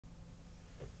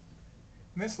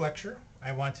In this lecture,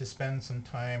 I want to spend some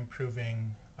time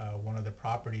proving one of the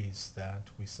properties that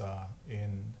we saw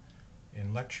in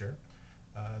lecture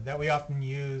that we often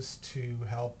use to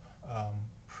help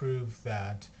prove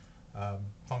that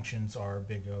functions are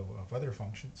big O of other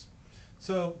functions.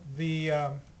 So the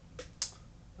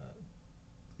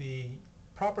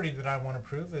property that I want to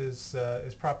prove is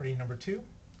property number 2.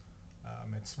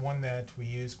 It's one that we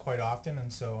use quite often,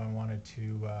 and so I wanted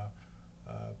to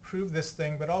prove this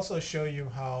thing, but also show you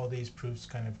how these proofs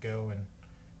kind of go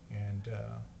and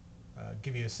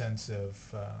give you a sense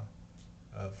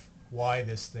of why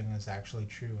this thing is actually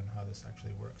true and how this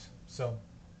actually works. So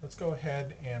let's go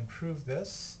ahead and prove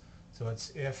this. So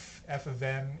it's if f of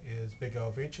n is big O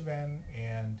of h of n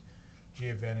and g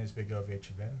of n is big O of h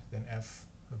of n, then f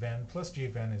of n plus g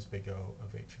of n is big O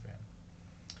of h of n.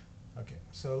 Okay,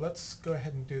 so let's go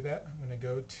ahead and do that. I'm going to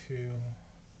go to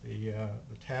the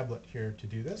tablet here to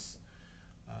do this.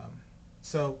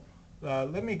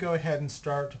 Let me go ahead and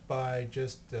start by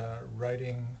just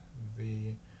writing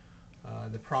the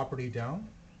property down.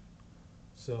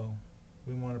 So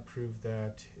we want to prove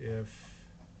that if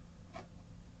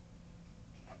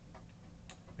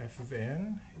f of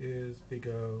n is big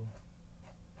O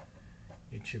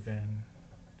h of n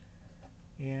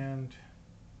and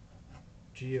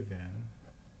g of n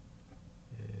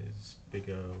is big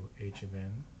O h of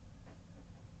n,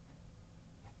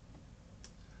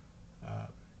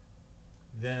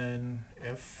 then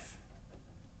f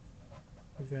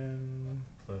of n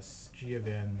plus g of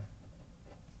n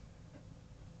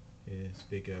is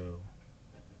big O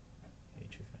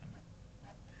h of n.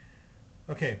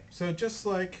 Okay, so just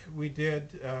like we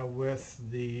did with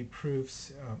the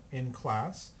proofs in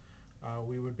class,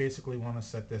 we would basically want to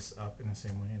set this up in the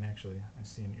same way. And actually, I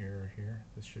see an error here.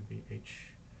 This should be h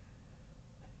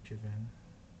of n.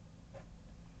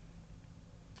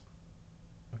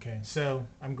 Okay, so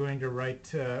I'm going to write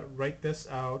this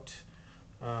out,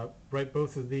 write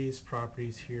both of these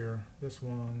properties here, this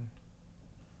one,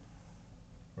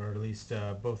 or at least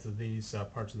both of these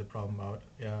parts of the problem out,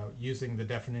 using the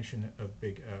definition of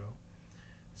big O.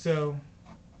 So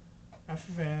f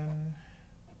of n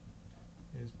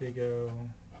is big O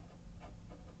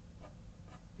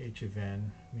h of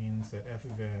n means that f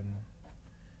of n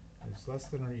is less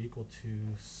than or equal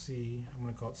to c, I'm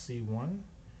going to call it c1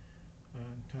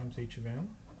 times h of n.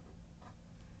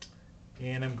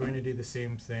 And I'm going to do the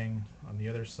same thing on the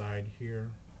other side here.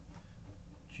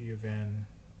 G of n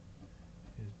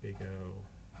is big O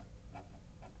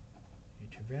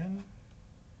h of n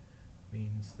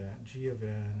means that g of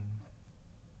n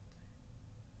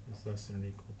is less than or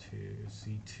equal to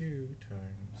c2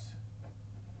 times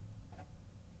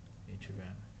h of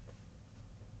n.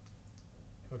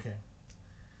 Okay.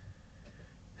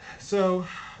 So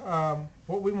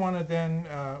what we want to then,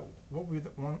 what we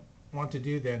want to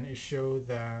do then is show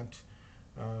that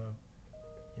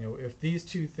if these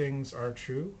two things are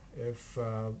true, if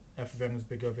f of n is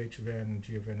big O of h of n and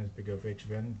g of n is big O of h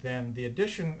of n, then the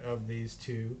addition of these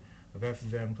two, of f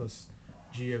of n plus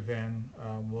g of n,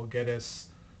 will get us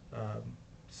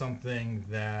something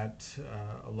that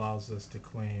allows us to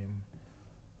claim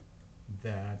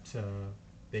that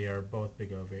they are both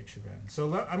big O of h of n.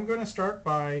 So I'm going to start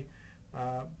by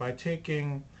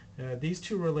taking these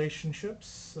two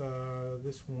relationships,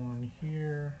 this one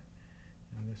here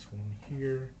and this one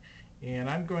here, and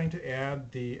I'm going to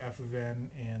add the f of n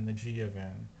and the g of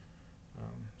n.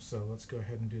 So let's go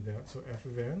ahead and do that. So f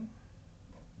of n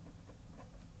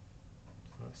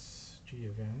plus g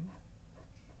of n.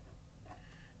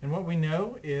 And what we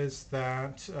know is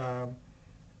that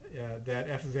that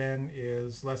f of n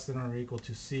is less than or equal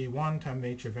to c1 times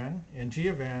h of n, and g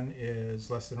of n is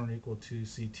less than or equal to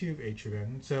c2 of h of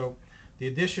n. So the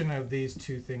addition of these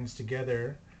two things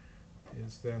together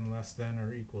is then less than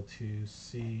or equal to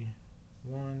c1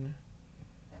 times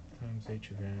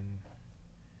h of n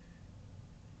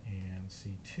and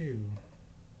c2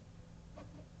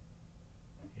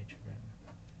 h of n.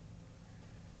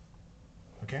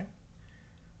 Okay?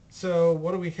 So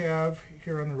what do we have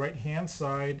here on the right-hand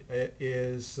side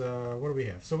is, what do we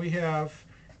have? So we have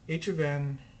h of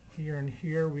n here and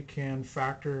here. We can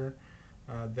factor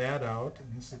that out,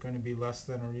 and this is going to be less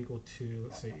than or equal to,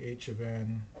 let's say, h of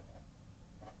n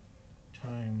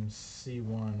times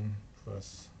c1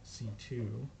 plus c2.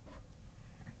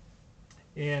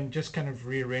 And just kind of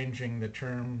rearranging the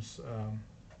terms,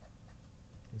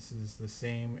 this is the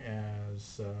same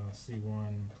as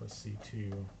c1 plus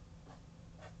c2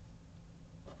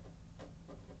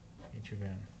 h of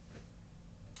n.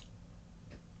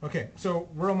 Okay, so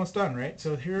we're almost done, right?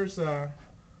 So here's,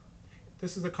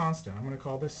 this is a constant. I'm going to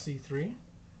call this C3.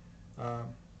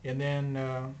 and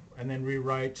then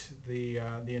rewrite the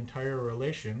entire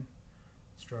relation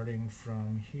starting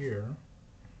from here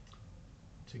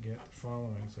to get the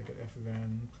following. So I get f of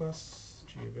n plus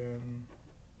g of n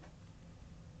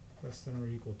less than or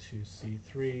equal to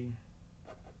C3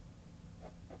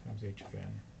 times h of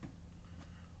n.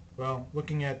 Well,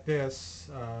 looking at this,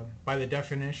 by the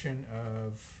definition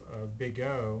of big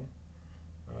O,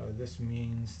 this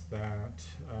means that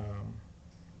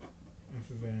f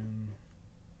of n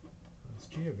plus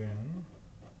g of n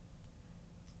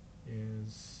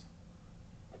is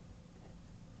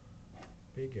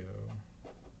big O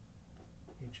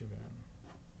h of n.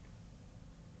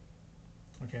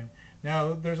 Okay.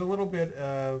 Now there's a little bit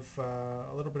of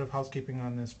housekeeping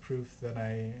on this proof that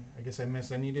I guess I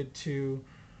missed. I needed to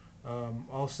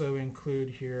also include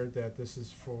here that this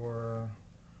is for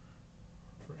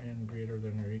n greater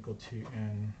than or equal to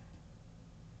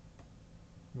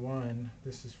n1.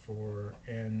 This is for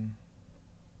n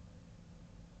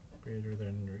greater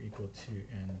than or equal to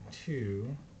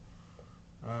n2.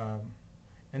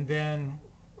 And then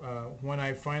when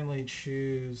I finally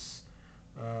choose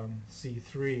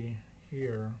C3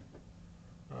 here,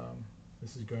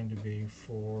 this is going to be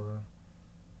for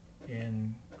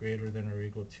n greater than or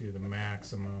equal to the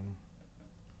maximum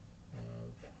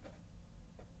of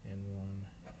n1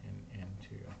 and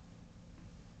n2.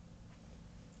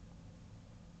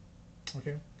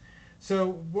 Okay,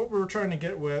 so what we're trying to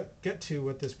get to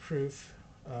with this proof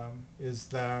is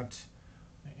that,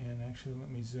 and actually let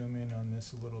me zoom in on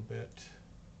this a little bit.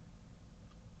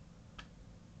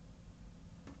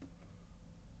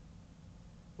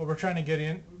 What we're trying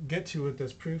to get to with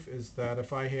this proof is that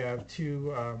if I have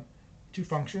two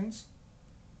functions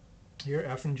here,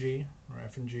 f and g, or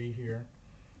f and g here,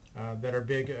 that are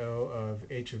big O of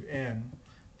h of n,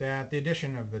 that the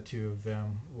addition of the two of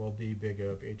them will be big O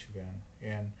of h of n.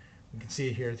 And we can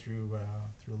see here through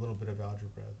a little bit of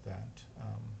algebra that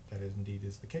that indeed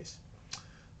is the case.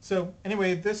 So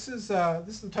anyway, this is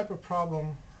the type of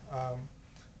problem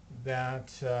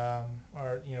that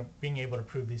are, being able to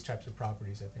prove these types of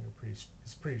properties, I think is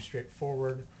pretty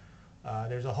straightforward.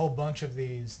 There's a whole bunch of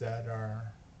these that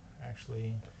are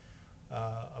actually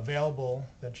available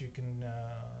that you can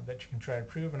try to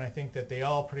prove, and I think that they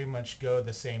all pretty much go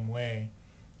the same way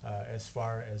as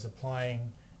far as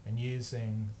applying and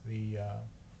using the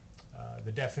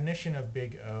definition of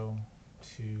big O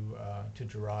to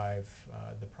derive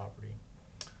the property.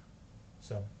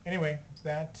 So anyway,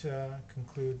 that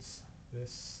concludes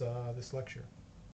this lecture.